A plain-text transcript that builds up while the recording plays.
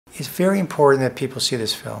It's very important that people see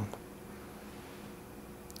this film.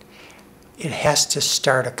 It has to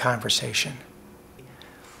start a conversation.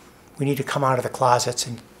 We need to come out of the closets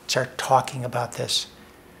and start talking about this.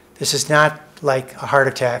 This is not like a heart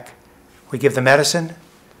attack. We give the medicine,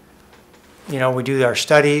 you know, we do our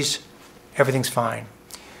studies, everything's fine.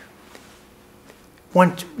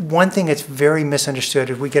 One thing that's very misunderstood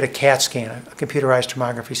is we get a CAT scan, a computerized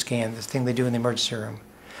tomography scan, the thing they do in the emergency room.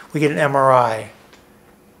 We get an MRI,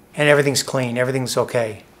 and everything's clean, everything's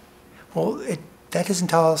okay. Well, that doesn't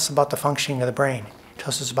tell us about the functioning of the brain. It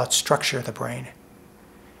tells us about structure of the brain.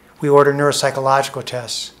 We order neuropsychological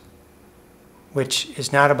tests, which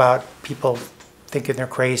is not about people thinking they're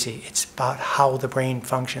crazy. It's about how the brain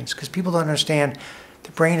functions. Because people don't understand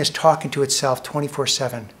the brain is talking to itself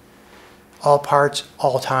 24/7. All parts,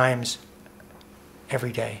 all times,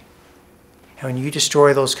 every day. And when you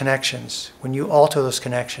destroy those connections, when you alter those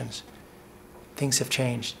connections, things have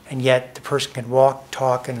changed. And yet the person can walk,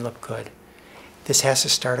 talk, and look good. This has to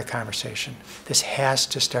start a conversation. This has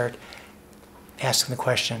to start asking the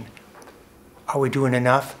question, are we doing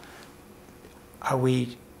enough? Are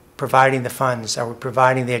we providing the funds? Are we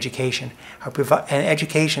providing the education? And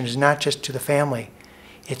education is not just to the family.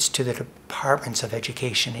 It's to the departments of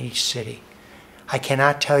education in each city. I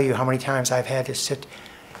cannot tell you how many times I've had to sit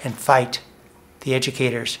and fight the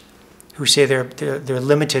educators who say they're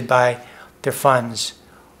limited by their funds.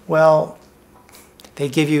 Well, they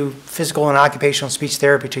give you physical and occupational speech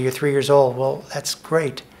therapy till you're 3 years old. Well, that's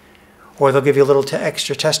great. Or they'll give you a little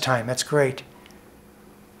extra test time. That's great.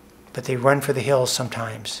 But they run for the hills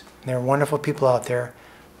sometimes. And there are wonderful people out there.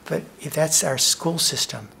 But if that's our school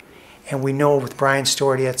system, and we know with Brian's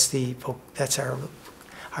story that's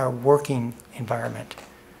our working environment.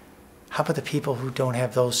 How about the people who don't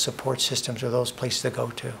have those support systems or those places to go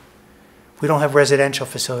to? We don't have residential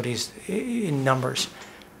facilities in numbers.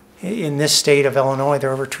 In this state of Illinois,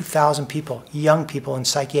 there are over 2,000 people, young people in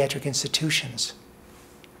psychiatric institutions.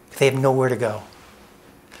 They have nowhere to go.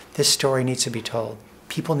 This story needs to be told.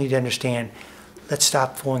 People need to understand, let's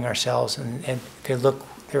stop fooling ourselves. And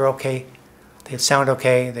they're okay, they sound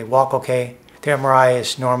okay, they walk okay, their MRI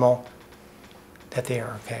is normal, that they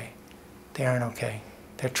are okay. They aren't okay.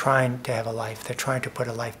 They're trying to have a life. They're trying to put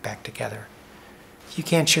a life back together. You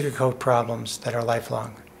can't sugarcoat problems that are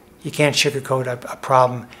lifelong. You can't sugarcoat a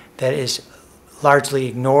problem that is largely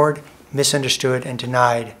ignored, misunderstood, and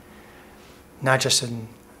denied, not just in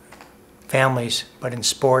families, but in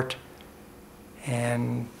sport,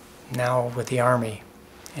 and now with the Army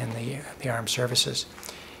and the armed services.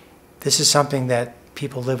 This is something that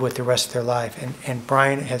people live with the rest of their life. And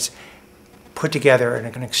Brian has put together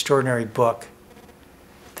an extraordinary book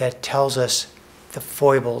that tells us the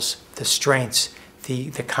foibles, the strengths,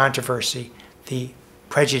 the controversy, the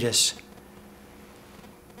prejudice.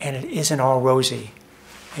 And it isn't all rosy.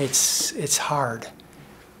 It's hard.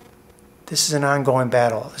 This is an ongoing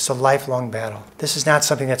battle. It's a lifelong battle. This is not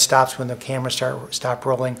something that stops when the cameras stop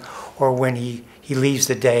rolling or when he leaves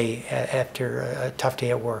the day after a tough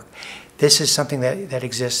day at work. This is something that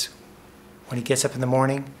exists when he gets up in the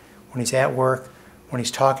morning, when he's at work, when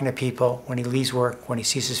he's talking to people, when he leaves work, when he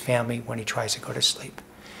sees his family, when he tries to go to sleep.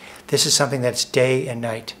 This is something that's day and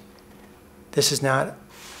night. This is not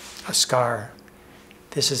a scar.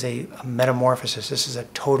 This is a metamorphosis. This is a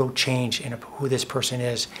total change in who this person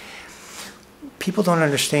is. People don't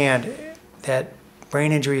understand that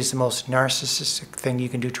brain injury is the most narcissistic thing you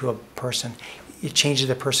can do to a person. It changes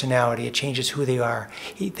their personality. It changes who they are.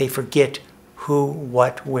 They forget who,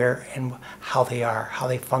 what, where, and how they are, how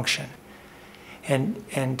they function.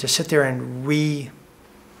 And to sit there and rewrite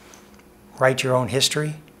your own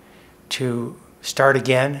history, to start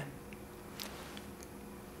again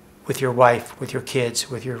with your wife, with your kids,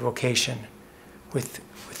 with your vocation, with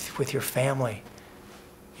your family,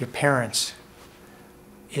 your parents,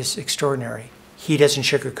 is extraordinary. He doesn't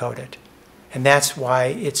sugarcoat it. And that's why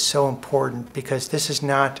it's so important, because this is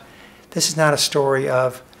not a story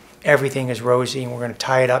of everything is rosy and we're going to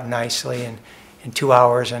tie it up nicely and in 2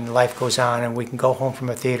 hours and life goes on and we can go home from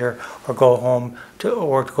a theater or go home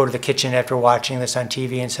or go to the kitchen after watching this on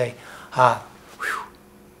TV and say, whew,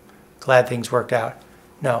 glad things worked out.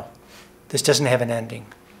 No, this doesn't have an ending.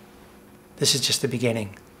 This is just the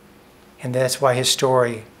beginning. And that's why his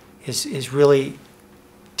story is really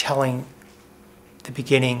telling the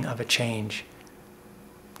beginning of a change.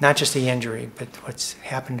 Not just the injury, but what's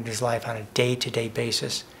happened in his life on a day-to-day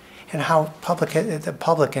basis, and how the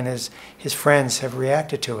public and his friends have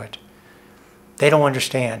reacted to it. They don't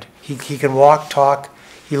understand. He can walk, talk,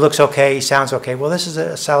 he looks okay, he sounds okay. Well, this is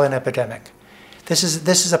a silent epidemic. This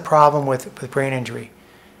is a problem with brain injury.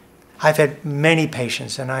 I've had many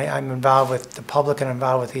patients, and I'm involved with the public and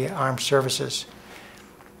involved with the armed services.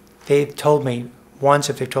 They've told me once,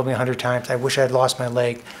 if they've told me 100 times, I wish I had lost my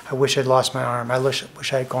leg, I wish I'd lost my arm, I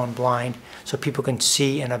wish I had gone blind, so people can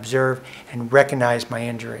see and observe and recognize my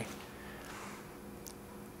injury.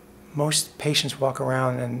 Most patients walk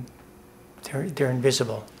around and they're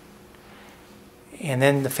invisible. And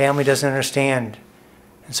then the family doesn't understand.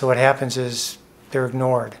 And so what happens is they're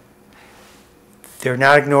ignored. They're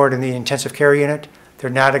not ignored in the intensive care unit.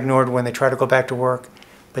 They're not ignored when they try to go back to work.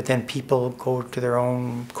 But then people go to their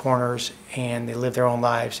own corners and they live their own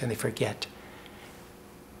lives and they forget.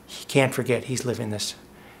 He can't forget. He's living this.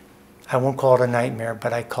 I won't call it a nightmare,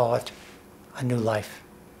 but I call it a new life.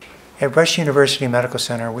 At Rush University Medical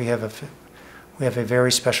Center, we have a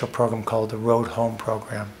very special program called the Road Home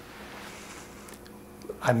program.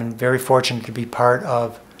 I've been very fortunate to be part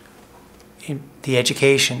of the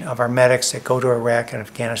education of our medics that go to Iraq and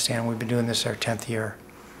Afghanistan. We've been doing this our 10th year.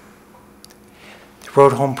 The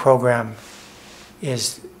Road Home program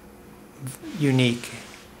is unique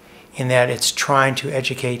in that it's trying to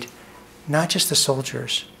educate not just the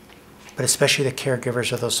soldiers, but especially the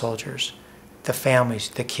caregivers of those soldiers, the families,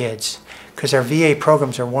 the kids. Because our VA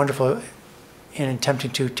programs are wonderful in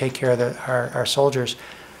attempting to take care of our soldiers.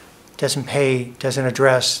 Doesn't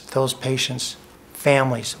address those patients,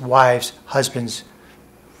 families, wives, husbands,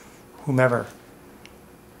 whomever.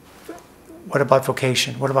 What about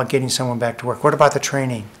vocation? What about getting someone back to work? What about the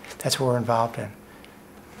training? That's what we're involved in.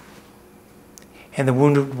 And the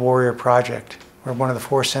Wounded Warrior Project, we're one of the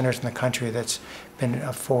 4 centers in the country that's been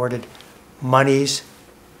afforded monies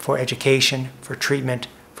for education, for treatment,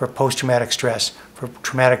 for post-traumatic stress, for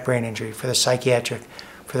traumatic brain injury, for the psychiatric,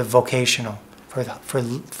 for the vocational,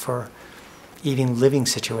 for even living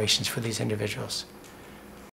situations for these individuals.